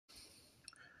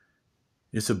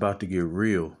It's about to get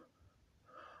real.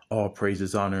 All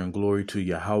praises, honor, and glory to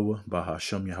Yahweh,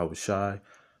 Bahashem Yahweh Shai,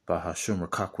 Bahashem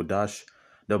Rakakwadash.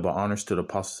 Double honors to the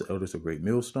apostles and elders of Great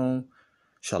Millstone.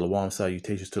 Shalom,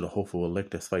 salutations to the hopeful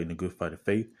elect that's fighting the good fight of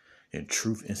faith in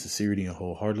truth and sincerity and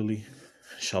wholeheartedly.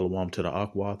 Shalom to the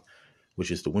Akwath,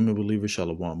 which is the women believers.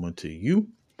 Shalom unto you.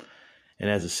 And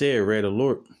as I said, red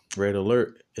alert,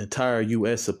 entire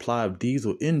U.S. supply of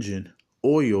diesel engine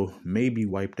oil may be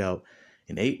wiped out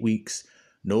in 8 weeks.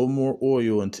 No more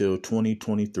oil until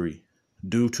 2023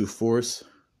 due to force.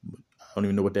 I don't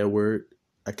even know what that word.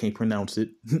 I can't pronounce it.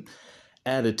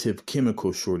 Additive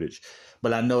chemical shortage.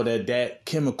 But I know that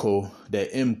chemical, that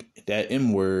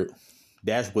M word,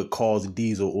 that's what caused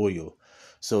diesel oil.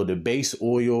 So the base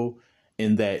oil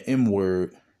in that M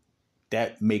word,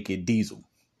 that make it diesel.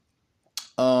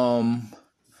 So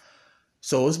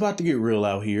it's about to get real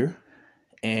out here.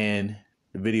 And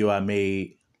the video I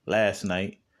made last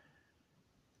night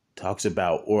talks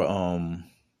about,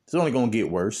 it's only going to get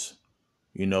worse.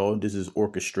 You know, this is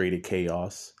orchestrated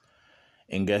chaos.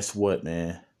 And guess what,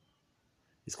 man?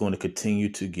 It's going to continue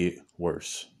to get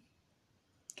worse.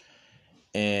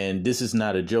 And this is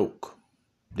not a joke.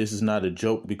 This is not a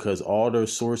joke because all the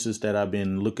sources that I've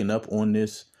been looking up on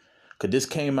this, because this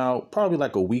came out probably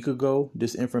like a week ago,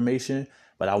 this information,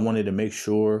 but I wanted to make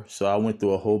sure. So I went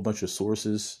through a whole bunch of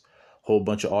sources, whole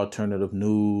bunch of alternative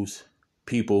news,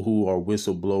 people who are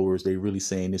whistleblowers. They really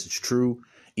saying this is true.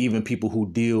 Even people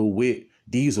who deal with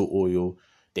diesel oil,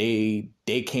 they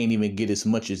can't even get as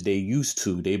much as they used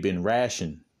to. They've been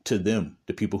rationed to them,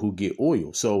 the people who get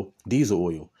oil. So diesel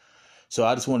oil. So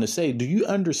I just want to say, do you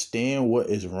understand what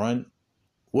is ran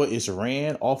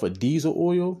off of diesel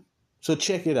oil? So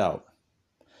check it out.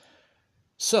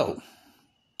 So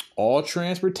all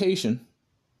transportation,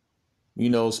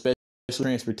 special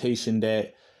transportation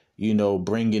that,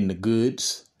 bring in the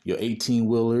goods, your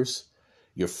 18-wheelers,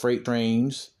 your freight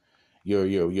trains,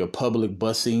 your public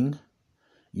busing,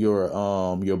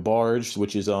 your barge,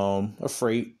 which is a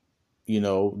freight,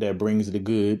 that brings the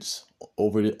goods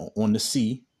on the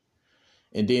sea.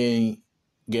 And then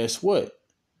guess what?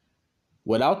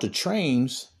 Without the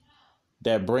trains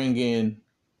that bring in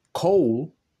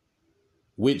coal,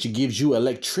 which gives you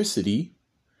electricity.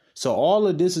 So all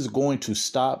of this is going to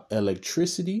stop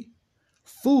electricity,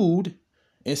 food,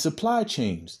 and supply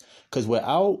chains. Because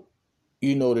without,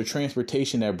 the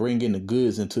transportation that bring in the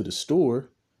goods into the store,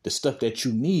 the stuff that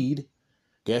you need,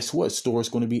 guess what? Store's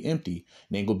going to be empty.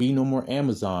 And ain't going to be no more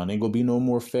Amazon. Ain't going to be no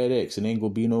more FedEx. And ain't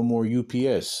going to be no more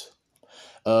UPS.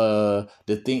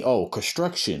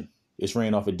 Construction is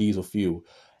ran off of diesel fuel.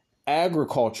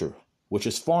 Agriculture, which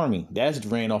is farming, that's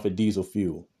ran off of diesel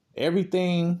fuel.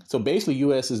 Everything. So basically,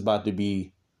 U.S. is about to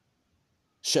be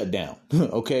shut down.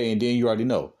 Okay. And then you already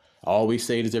know. I always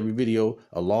say this every video.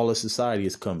 A lawless society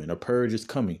is coming. A purge is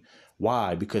coming.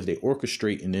 Why? Because they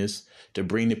orchestrating this to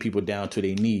bring the people down to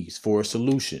their knees for a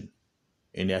solution.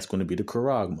 And that's going to be the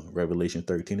Charagma, Revelation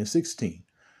 13 and 16.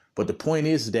 But the point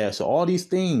is that so all these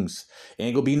things,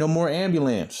 ain't going to be no more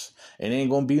ambulance. And ain't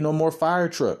going to be no more fire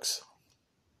trucks.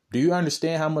 Do you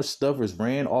understand how much stuff is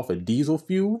ran off of diesel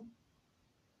fuel?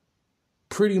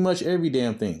 Pretty much every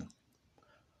damn thing.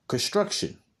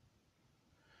 Construction.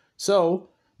 So,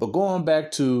 but going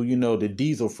back to, the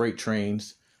diesel freight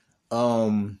trains,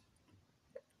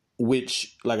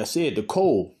 which, like I said, the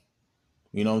coal,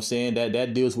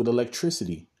 that deals with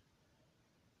electricity.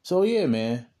 So, yeah,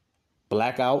 man,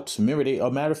 blackouts. Remember,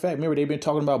 they've been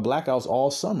talking about blackouts all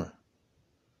summer,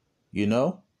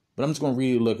 But I'm just going to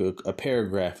read a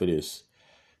paragraph of this.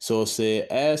 So it said,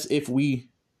 as if we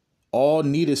all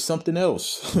needed something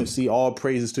else. See, all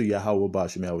praises to Yahweh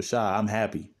Bashem Yahweh Shai. I'm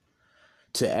happy.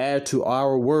 To add to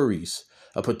our worries,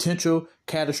 a potential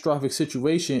catastrophic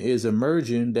situation is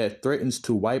emerging that threatens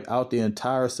to wipe out the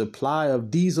entire supply of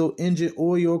diesel engine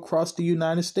oil across the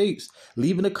United States,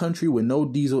 leaving the country with no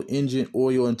diesel engine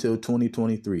oil until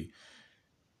 2023.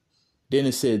 Then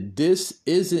it said, this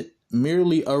isn't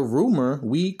merely a rumor.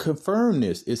 We confirm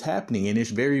this is happening, and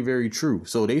it's very, very true.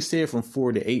 So they said from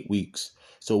 4 to 8 weeks.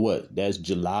 So what? That's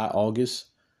July, August.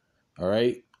 All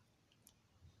right.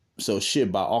 So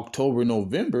shit, by October,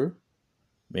 November,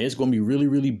 man, it's going to be really,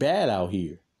 really bad out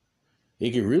here.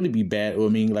 It could really be bad. I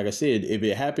mean, like I said, if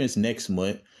it happens next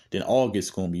month, then August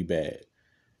is going to be bad.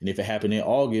 And if it happened in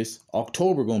August,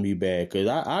 October going to be bad. Because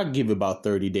I give about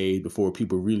 30 days before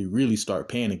people really, really start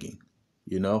panicking,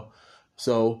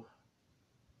 So,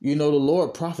 the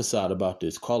Lord prophesied about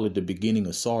this. Call it the beginning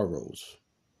of sorrows.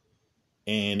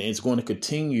 And it's going to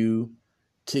continue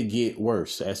to get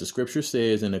worse. As the scripture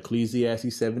says in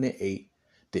Ecclesiastes 7 and 8,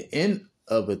 the end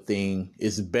of a thing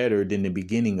is better than the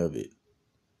beginning of it.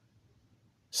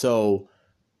 So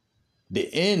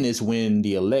the end is when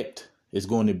the elect is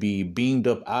going to be beamed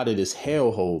up out of this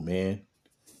hellhole, man.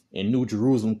 And New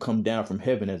Jerusalem come down from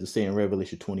heaven, as it say in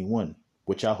Revelation 21,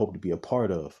 which I hope to be a part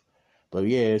of. But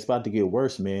yeah, it's about to get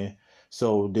worse, man.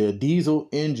 So the diesel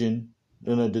engine,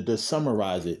 to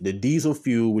summarize it, the diesel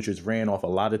fuel, which is ran off a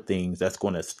lot of things, that's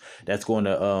going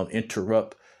to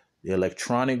interrupt the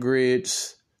electronic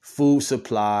grids, food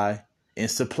supply, and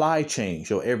supply chain.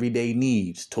 Your everyday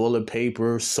needs, toilet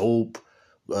paper, soap,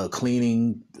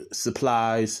 cleaning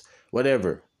supplies,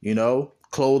 whatever,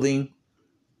 clothing.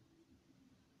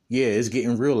 Yeah, it's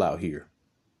getting real out here.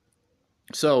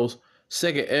 So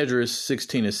 2nd Esdras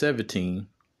 16 and 17.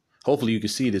 Hopefully you can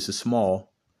see this is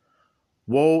small.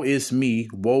 Woe is me,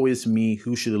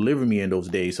 who should deliver me in those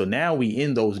days. So now we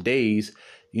in those days,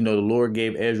 the Lord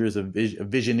gave Esdras a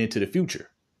vision into the future.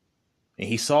 And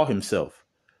he saw himself.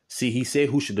 See, he said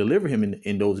who should deliver him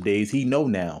in those days. He know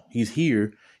now. He's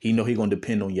here. He know he going to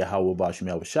depend on Yahweh Bashim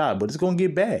Yahushua, but it's going to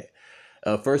get bad.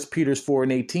 1 Peter 4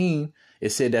 and 18, it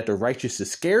said that the righteous should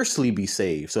scarcely be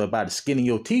saved. So by the skin of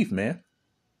your teeth, man.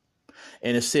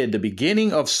 And it said the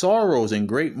beginning of sorrows and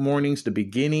great mournings, the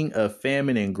beginning of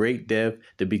famine and great death,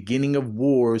 the beginning of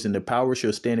wars, and the power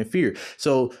shall stand in fear.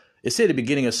 So it said the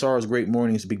beginning of sorrows, great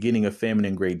mournings, the beginning of famine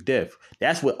and great death.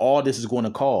 That's what all this is going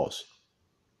to cause.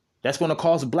 That's going to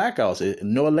cause blackouts.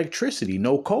 No electricity,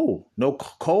 no coal. No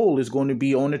coal is going to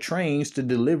be on the trains to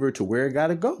deliver to where it got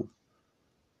to go.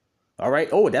 All right.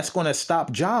 Oh, that's going to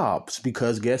stop jobs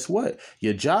because guess what?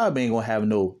 Your job ain't going to have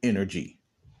no energy.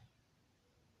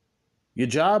 Your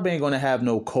job ain't going to have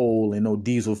no coal and no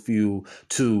diesel fuel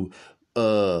for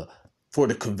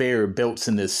the conveyor belts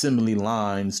and the assembly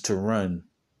lines to run.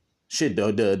 Shit,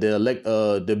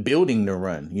 the building to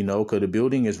run, because the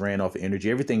building is ran off of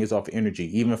energy. Everything is off of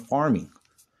energy, even farming.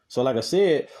 So like I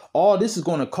said, all this is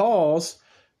going to cause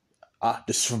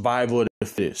the survival of the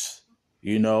fittest,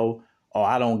 Oh,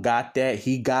 I don't got that.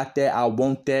 He got that. I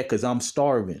want that because I'm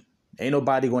starving. Ain't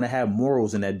nobody going to have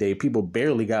morals in that day. People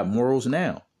barely got morals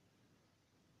now.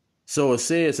 So it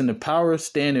says, in the power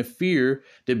stand in fear,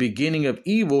 the beginning of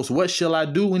evils. What shall I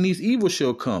do when these evils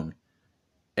shall come?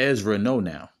 Ezra, know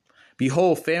now.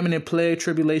 Behold, famine and plague,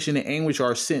 tribulation and anguish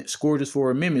are sent, scourges for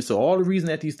amendment. So all the reason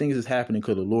that these things is happening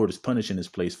because the Lord is punishing this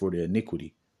place for their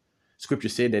iniquity. Scripture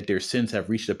said that their sins have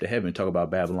reached up to heaven. Talk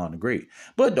about Babylon the Great.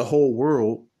 But the whole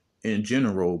world in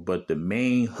general, but the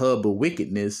main hub of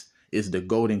wickedness is the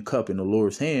golden cup in the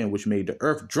Lord's hand, which made the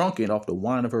earth drunken off the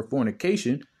wine of her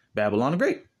fornication, Babylon the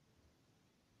Great.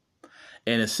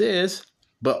 And it says,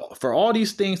 but for all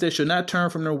these things they should not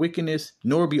turn from their wickedness,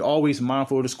 nor be always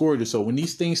mindful of the scourges. So when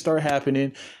these things start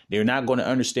happening, they're not going to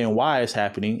understand why it's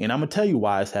happening. And I'm going to tell you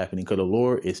why it's happening, because the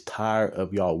Lord is tired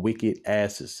of y'all wicked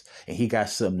asses. And he got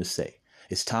something to say.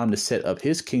 It's time to set up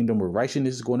his kingdom where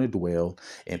righteousness is going to dwell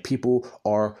and people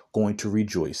are going to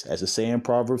rejoice. As it says in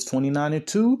Proverbs 29 and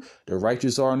 2, the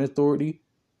righteous are in authority.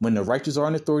 When the righteous are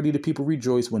in authority, the people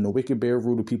rejoice. When the wicked bear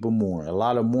rule, the people mourn. A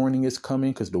lot of mourning is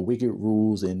coming because the wicked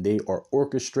rules, and they are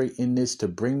orchestrating this to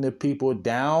bring the people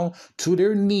down to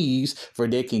their knees for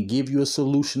they can give you a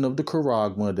solution of the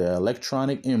charagma, the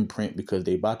electronic imprint, because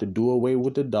they about to do away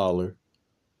with the dollar.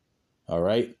 All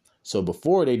right. So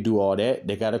before they do all that,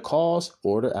 they got to cause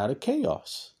order out of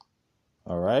chaos.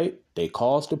 All right. They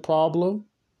cause the problem,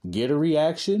 get a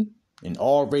reaction, and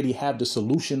already have the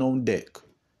solution on deck.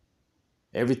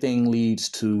 Everything leads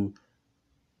to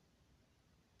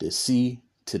the C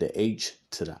to the H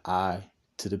to the I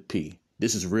to the P.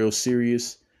 This is real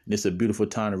serious. And it's a beautiful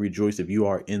time to rejoice if you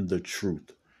are in the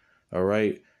truth. All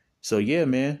right. So, yeah,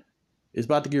 man, it's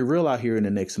about to get real out here in the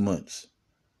next months.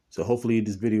 So hopefully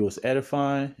this video is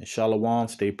edifying, and shalom,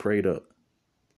 stay prayed up.